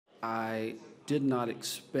I did not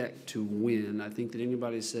expect to win. I think that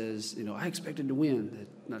anybody says, I expected to win, they're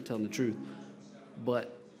not telling the truth.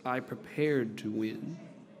 But I prepared to win.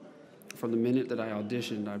 From the minute that I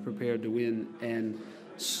auditioned, I prepared to win. And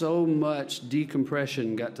so much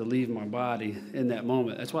decompression got to leave my body in that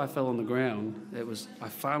moment. That's why I fell on the ground. I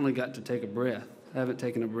finally got to take a breath. I haven't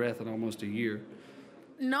taken a breath in almost a year.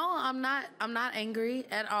 No, I'm not angry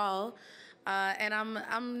at all. And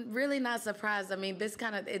I'm really not surprised. I mean,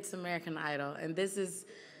 it's American Idol, and this is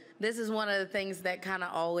one of the things that kind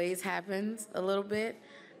of always happens a little bit.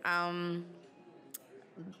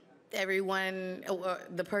 Everyone,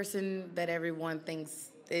 the person that everyone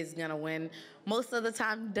thinks is gonna win, most of the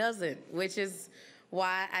time doesn't, which is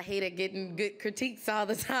why I hated getting good critiques all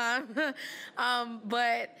the time.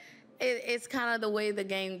 But it's kind of the way the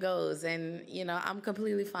game goes, and I'm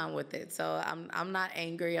completely fine with it. So I'm not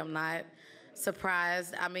angry. I'm not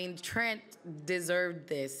surprised. I mean, Trent deserved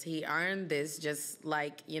this. He earned this, just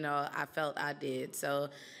like I felt I did. So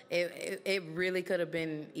it really could have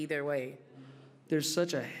been either way. There's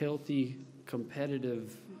such a healthy,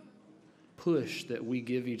 competitive push that we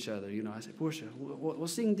give each other. I say, Portia, we'll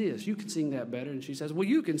sing this. You can sing that better. And she says, well,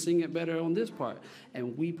 you can sing it better on this part.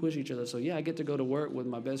 And we push each other. So, yeah, I get to go to work with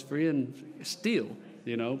my best friend still,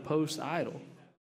 post-Idol.